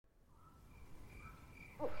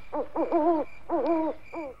Have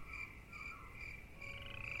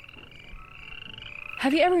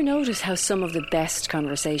you ever noticed how some of the best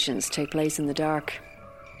conversations take place in the dark?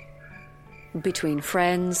 Between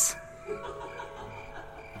friends,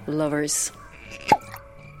 lovers,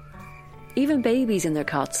 even babies in their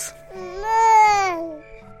cots.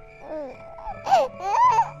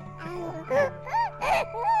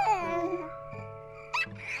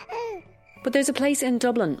 But there's a place in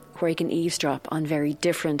Dublin where you can eavesdrop on very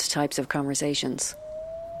different types of conversations.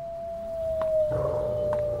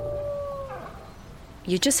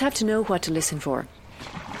 You just have to know what to listen for.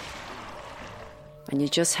 And you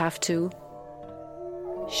just have to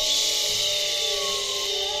shh.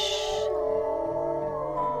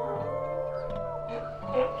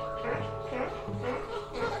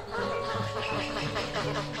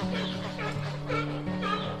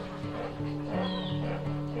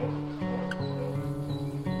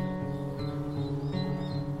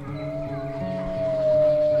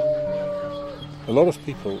 A lot of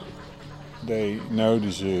people, they know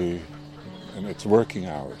the zoo and its working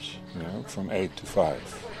hours, from 8 to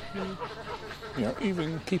 5.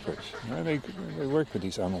 Even keepers, they work with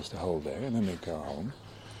these animals the whole day and then they go home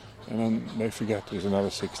and then they forget there's another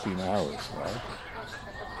 16 hours, right?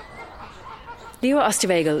 Leo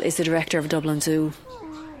Osterwegel is the director of Dublin Zoo.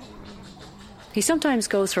 He sometimes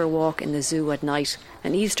goes for a walk in the zoo at night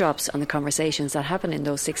and eavesdrops on the conversations that happen in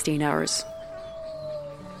those 16 hours.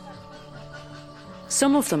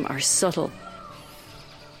 Some of them are subtle,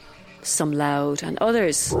 some loud, and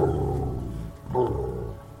others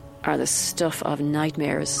are the stuff of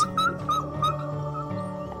nightmares.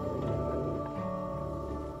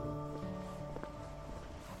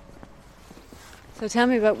 So tell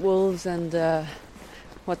me about wolves and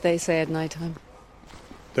what they say at night time.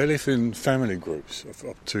 They live in family groups of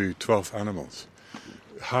up to 12 animals,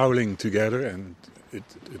 howling together, and it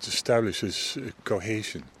establishes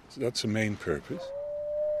cohesion. So that's the main purpose.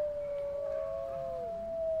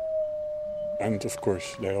 And of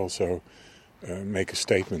course, they also make a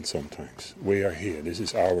statement sometimes. We are here, this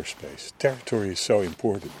is our space. Territory is so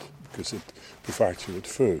important because it provides you with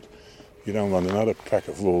food. You don't want another pack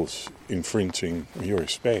of wolves infringing your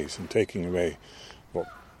space and taking away what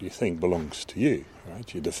you think belongs to you,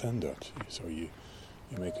 right? You defend that, so you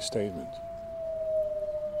make a statement.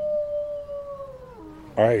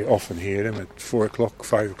 I often hear them at 4 o'clock,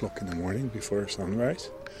 5 o'clock in the morning before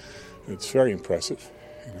sunrise. It's very impressive.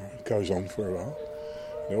 It goes on for a while.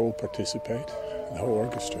 They all participate, the whole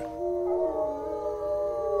orchestra.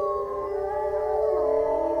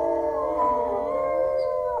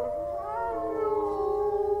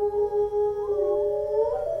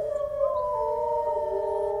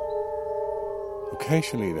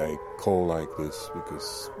 Occasionally they call like this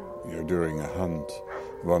because, during a hunt,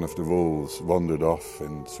 one of the wolves wandered off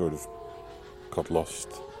and sort of got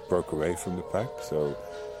lost, broke away from the pack, so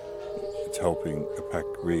it's helping a pack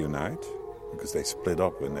reunite, because they split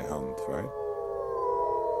up when they hunt, right?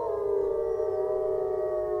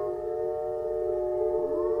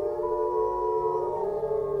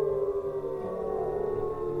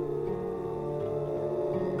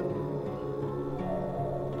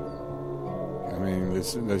 I mean,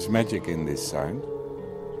 there's magic in this sound.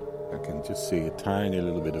 I can just see a tiny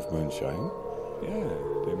little bit of moonshine. Yeah,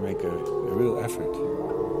 they make a real effort.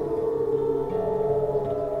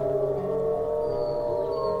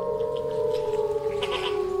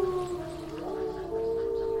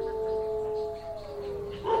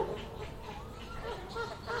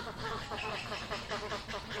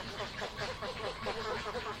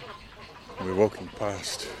 We're walking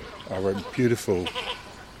past our beautiful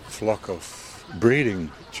flock of breeding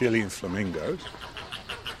Chilean flamingos.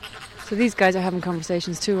 So these guys are having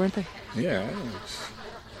conversations too, aren't they? Yeah.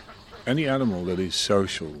 Any animal that is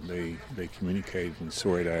social, they communicate and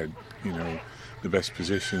sort out, the best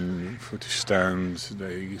position to stand.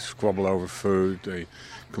 They squabble over food. They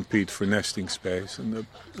compete for nesting space, and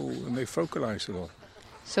they vocalize a lot.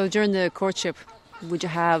 So during the courtship, would you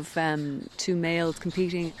have two males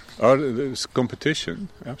competing? Oh, there's competition,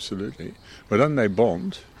 absolutely. But then they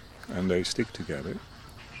bond and they stick together.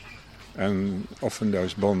 And often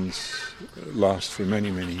those bonds last for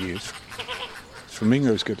many, many years.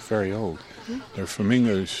 Flamingos get very old. There are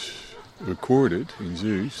flamingos recorded in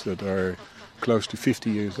zoos that are close to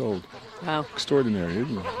 50 years old. Wow. Extraordinary,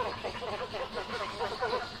 isn't it?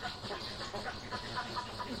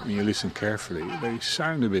 When you listen carefully, they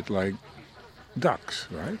sound a bit like ducks,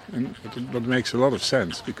 right? And that makes a lot of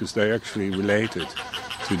sense because they're actually related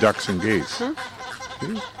to ducks and geese. Huh?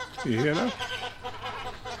 You hear that?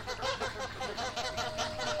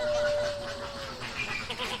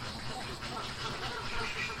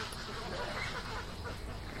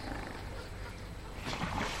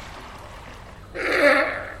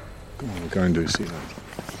 go and do see that.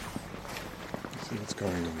 See what's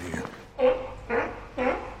going on here.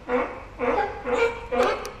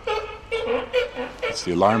 It's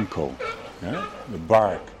the alarm call, yeah? The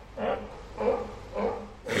bark.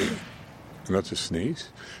 That's a sneeze.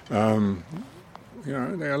 They're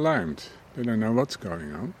alarmed. They don't know what's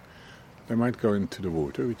going on. They might go into the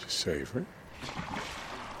water, which is safer.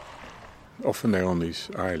 Often they're on these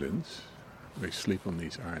islands. They sleep on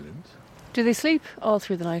these islands. Do they sleep all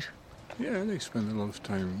through the night? Yeah, they spend a lot of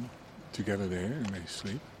time together there and they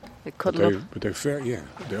sleep. They cuddle up? But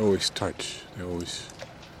they always touch. They're always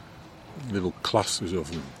little clusters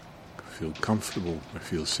of them. They feel comfortable. They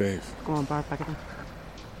feel safe. Go on, bark back at them.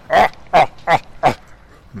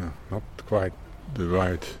 No, not quite the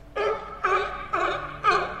right.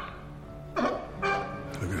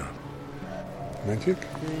 Look it up. Magic?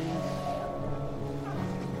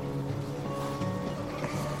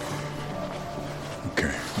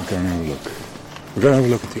 Okay, we're going to have a look. We're going to have a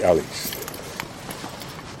look at the alleys.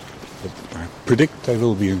 But I predict they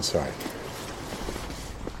will be inside.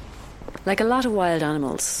 Like a lot of wild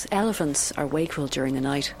animals, elephants are wakeful during the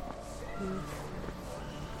night.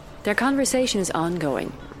 Their conversation is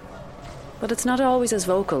ongoing, but it's not always as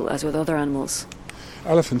vocal as with other animals.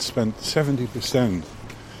 Elephants spend 70%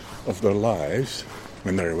 of their lives,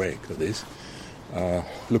 when they're awake that is,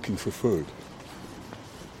 looking for food.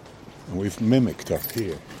 And we've mimicked that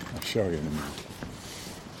here. I'll show you in a minute.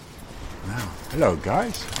 Now, hello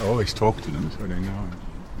guys. I always talk to them so they know.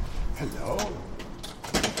 Hello.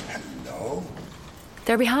 Hello.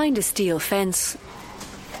 They're behind a steel fence.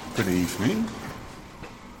 Good evening.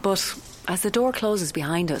 But as the door closes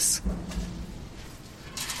behind us,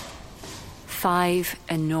 5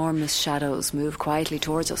 enormous shadows move quietly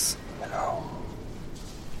towards us. Hello.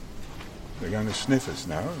 They're going to sniff us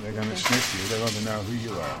now. They're going to sniff you. They want to know who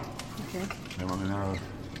you are. Okay. They want to know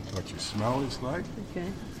what your smell is like.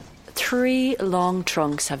 Okay. 3 long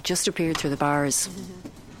trunks have just appeared through the bars.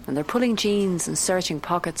 And they're pulling jeans and searching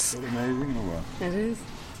pockets. Is that amazing or what? It is.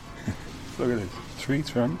 Look at it. 3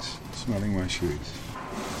 trunks smelling my shoes.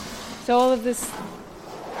 So all of this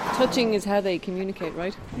touching is how they communicate,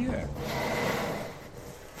 right? Yeah.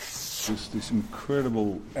 This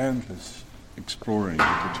incredible, endless exploring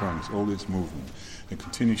with the trunks, all this movement, and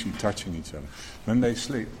continuously touching each other. When they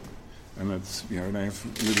sleep, and it's, they have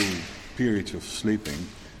little periods of sleeping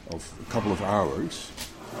of a couple of hours,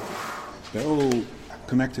 they're all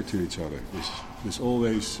connected to each other. There's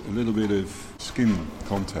always a little bit of skin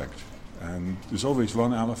contact, and there's always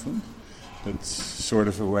one elephant that's sort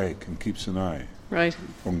of awake and keeps an eye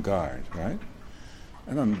on guard, right?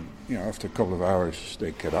 And then, after a couple of hours,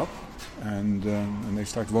 they get up and they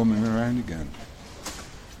start wandering around again.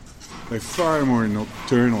 They're far more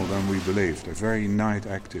nocturnal than we believe. They're very night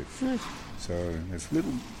active. Right. So there's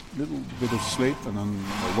little bit of sleep, and then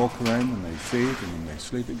they walk around and they feed, and then they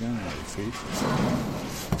sleep again and they feed.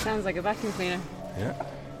 Sounds like a vacuum cleaner. Yeah.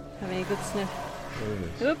 Having a good sniff. There it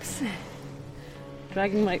is. Oops.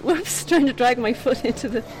 Trying to drag my foot into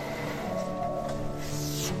the...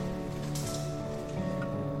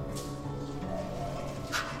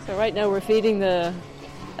 So right now we're feeding the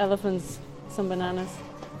elephants some bananas.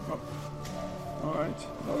 Oh. All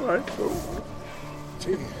right. Oh.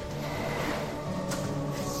 Gee.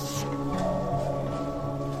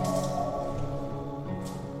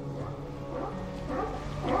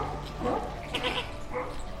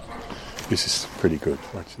 This is pretty good.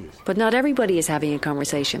 Watch this. But not everybody is having a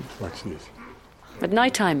conversation. Watch this. At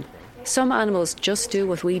night time, some animals just do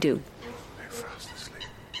what we do. They're fast asleep.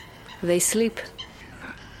 They sleep.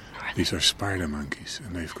 These are spider monkeys,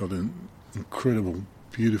 and they've got an incredible,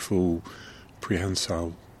 beautiful,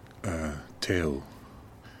 prehensile tail,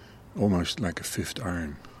 almost like a 5th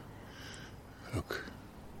arm. Look,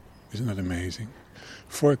 isn't that amazing?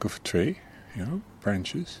 Fork of a tree,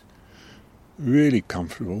 branches. Really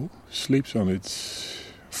comfortable, sleeps on its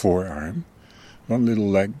forearm. One little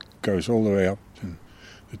leg goes all the way up, and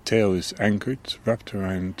the tail is anchored, wrapped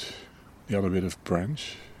around the other bit of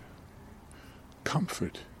branch.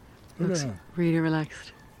 Comfort. Looks really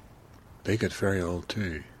relaxed. They get very old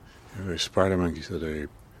too. There are spider monkeys that are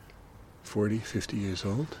 40, 50 years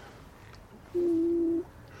old.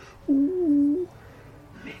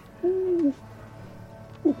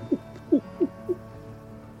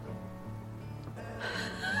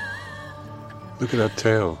 Look at that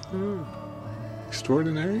tail.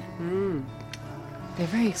 Extraordinary. They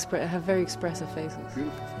have very expressive faces.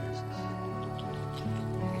 Beautiful faces.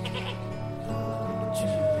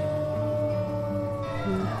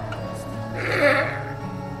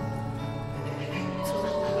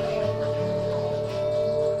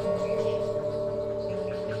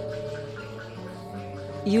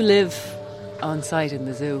 You live on site in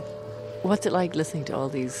the zoo. What's it like listening to all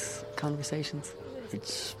these conversations?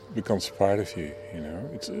 It becomes part of you, you know.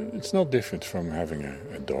 It's not different from having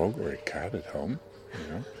a dog or a cat at home,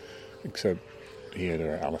 you know. Except here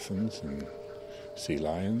there are elephants and sea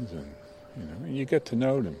lions, and you get to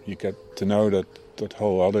know them. You get to know that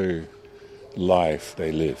whole other life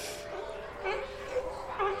they live.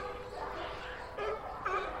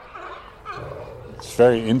 It's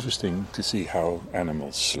very interesting to see how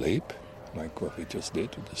animals sleep, like what we just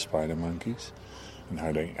did with the spider monkeys, and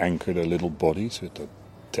how they anchor their little bodies with the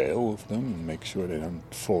tail of them and make sure they don't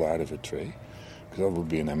fall out of a tree, because that would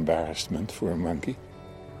be an embarrassment for a monkey.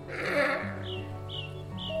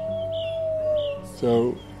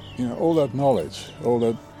 So, all that knowledge, all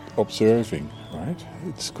that observing, right?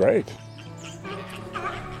 It's great.